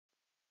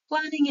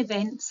Planning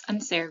events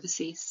and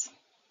services.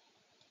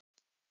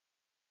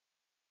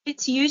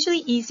 It's usually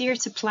easier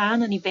to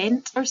plan an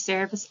event or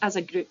service as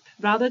a group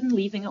rather than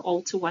leaving it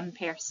all to one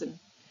person.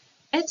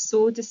 If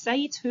so,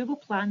 decide who will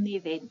plan the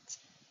event.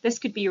 This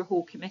could be your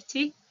whole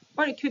committee,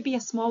 or it could be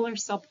a smaller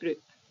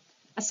subgroup.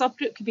 A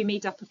subgroup could be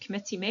made up of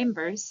committee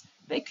members,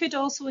 but it could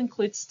also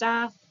include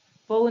staff,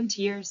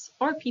 volunteers,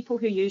 or people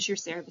who use your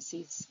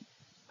services.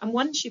 And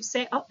once you've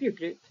set up your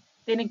group,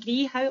 then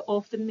agree how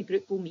often the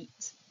group will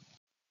meet.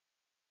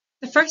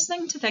 The first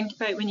thing to think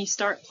about when you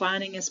start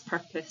planning is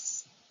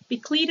purpose. Be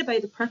clear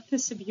about the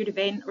purpose of your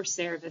event or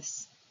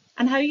service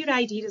and how your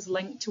idea is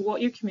linked to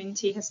what your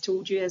community has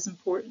told you is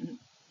important.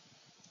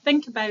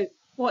 Think about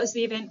what is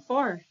the event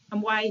for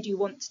and why do you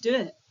want to do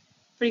it.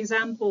 For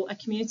example, a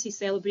community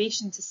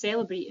celebration to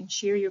celebrate and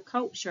share your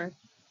culture,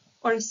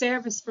 or a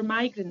service for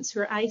migrants who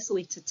are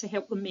isolated to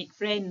help them make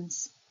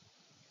friends.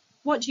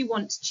 What do you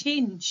want to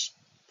change?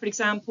 For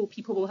example,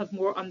 people will have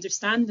more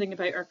understanding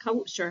about our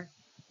culture,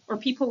 or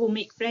people will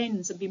make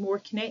friends and be more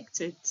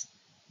connected.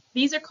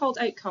 These are called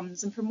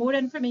outcomes, and for more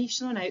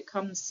information on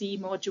outcomes, see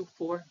Module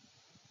 4.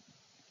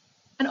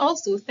 And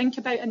also think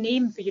about a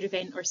name for your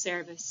event or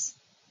service.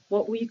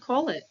 What will you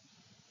call it?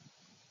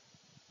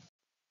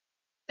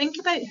 Think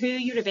about who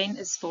your event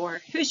is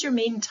for. Who's your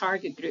main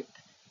target group?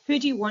 Who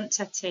do you want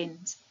to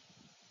attend?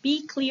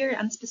 Be clear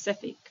and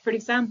specific. For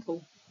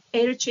example,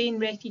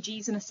 Eritrean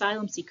refugees and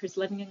asylum seekers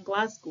living in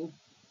Glasgow,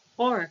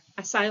 or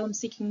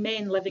asylum-seeking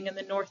men living in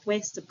the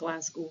northwest of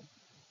Glasgow,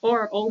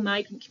 or all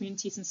migrant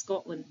communities in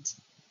Scotland.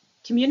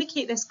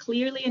 Communicate this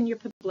clearly in your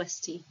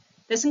publicity.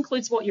 This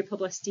includes what your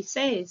publicity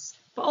says,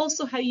 but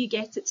also how you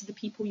get it to the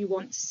people you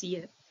want to see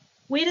it.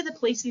 Where are the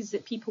places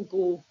that people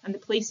go and the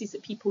places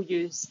that people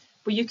use,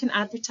 where you can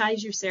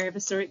advertise your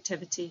service or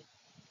activity?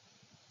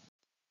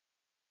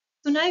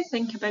 So now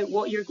think about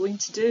what you're going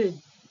to do.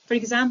 For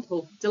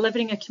example,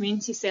 delivering a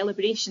community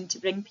celebration to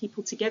bring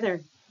people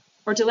together,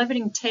 or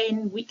delivering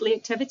 10 weekly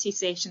activity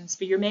sessions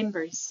for your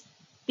members.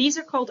 These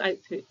are called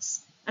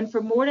outputs, and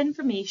for more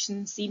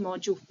information, see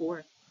Module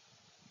 4.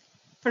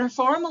 For a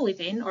formal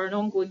event or an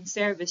ongoing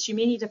service, you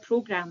may need a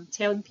programme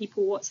telling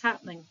people what's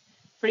happening.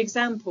 For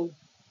example,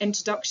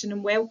 introduction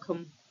and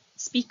welcome,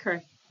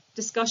 speaker,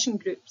 discussion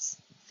groups,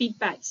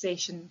 feedback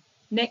session,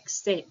 next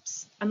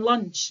steps, and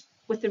lunch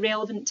with the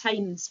relevant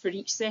times for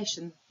each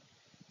session.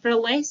 For a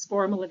less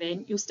formal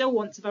event, you'll still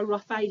want to have a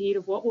rough idea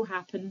of what will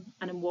happen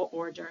and in what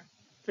order.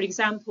 For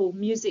example,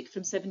 music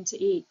from 7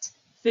 to 8,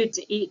 food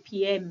at 8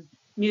 p.m,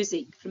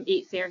 music from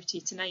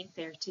 8:30 to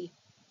 9:30.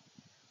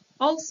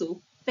 Also,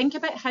 think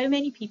about how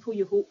many people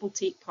you hope will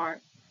take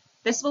part.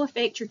 This will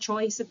affect your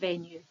choice of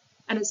venue,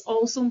 and it's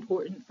also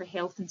important for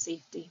health and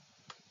safety.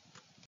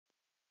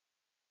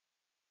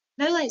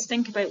 Now let's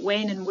think about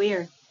when and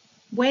where.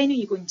 When are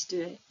you going to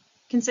do it?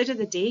 Consider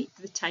the date,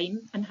 the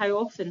time, and how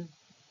often.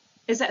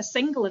 Is it a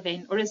single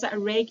event or is it a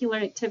regular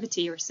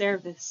activity or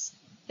service?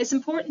 It's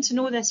important to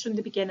know this from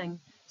the beginning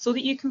so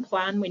that you can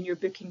plan when you're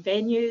booking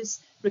venues,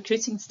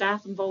 recruiting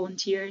staff and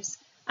volunteers,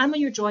 and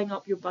when you're drawing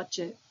up your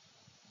budget.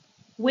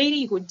 Where are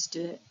you going to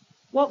do it?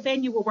 What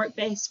venue will work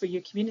best for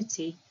your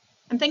community?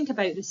 And think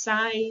about the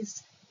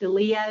size, the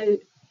layout,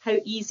 how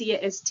easy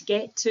it is to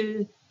get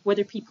to,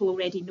 whether people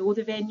already know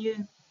the venue.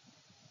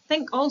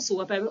 Think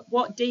also about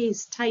what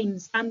days,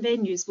 times and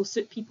venues will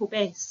suit people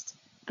best,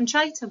 and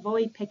try to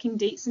avoid picking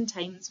dates and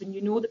times when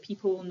you know that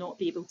people will not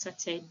be able to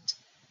attend.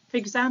 For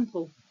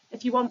example,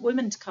 if you want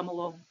women to come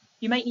along,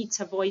 you might need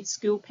to avoid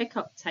school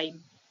pick-up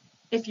time.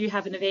 If you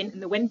have an event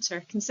in the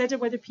winter, consider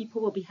whether people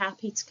will be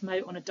happy to come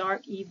out on a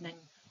dark evening,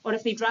 or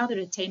if they'd rather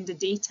attend a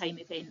daytime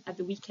event at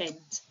the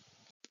weekend.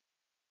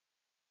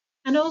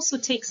 And also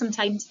take some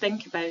time to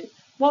think about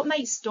what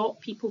might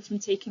stop people from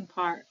taking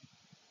part.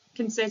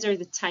 Consider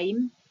the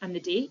time and the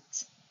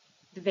date.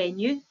 The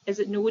venue, is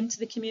it known to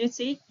the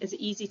community? Is it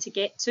easy to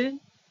get to?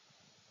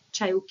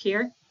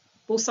 Childcare,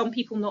 will some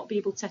people not be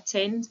able to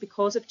attend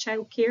because of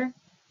childcare?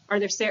 Are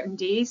there certain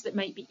days that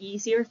might be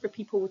easier for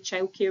people with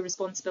childcare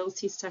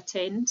responsibilities to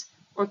attend?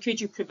 Or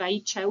could you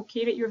provide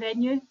childcare at your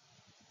venue?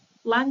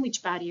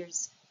 Language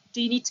barriers,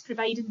 do you need to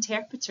provide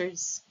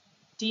interpreters?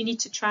 Do you need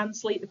to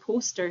translate the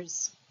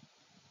posters?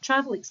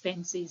 Travel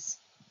expenses,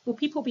 will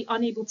people be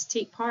unable to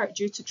take part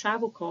due to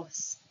travel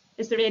costs?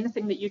 Is there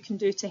anything that you can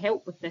do to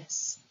help with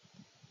this?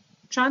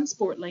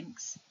 Transport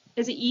links,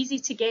 is it easy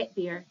to get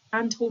there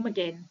and home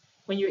again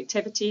when your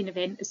activity and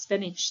event is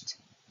finished?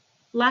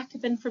 Lack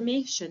of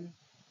information,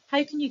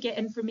 how can you get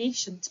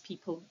information to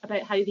people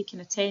about how they can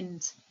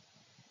attend?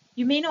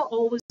 You may not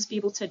always be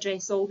able to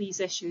address all these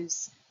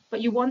issues,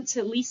 but you want to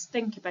at least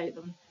think about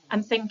them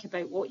and think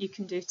about what you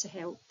can do to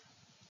help.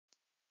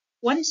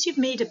 Once you've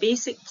made a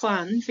basic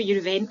plan for your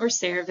event or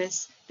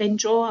service, then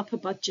draw up a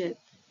budget.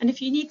 And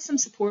if you need some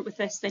support with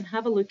this, then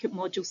have a look at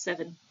Module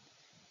 7.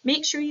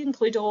 Make sure you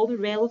include all the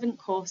relevant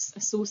costs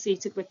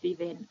associated with the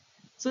event.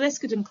 So this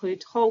could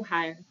include hall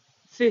hire,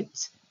 food,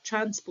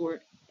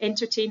 transport,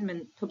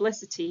 entertainment,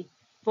 publicity,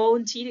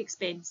 volunteer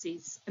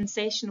expenses and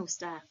sessional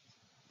staff.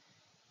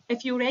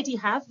 If you already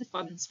have the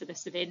funds for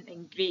this event,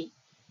 then great.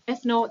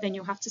 If not, then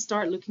you'll have to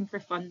start looking for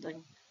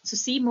funding. So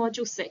see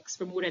Module 6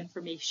 for more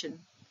information.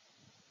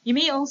 You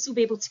may also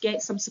be able to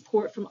get some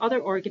support from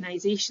other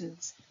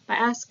organisations by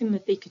asking them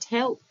if they could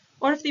help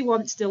or if they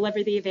want to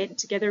deliver the event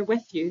together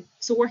with you,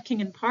 so working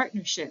in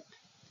partnership.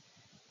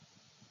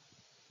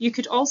 You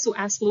could also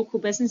ask local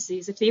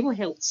businesses if they will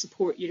help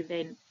support your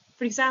event.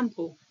 For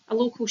example, a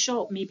local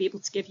shop may be able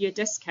to give you a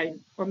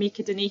discount or make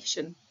a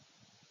donation.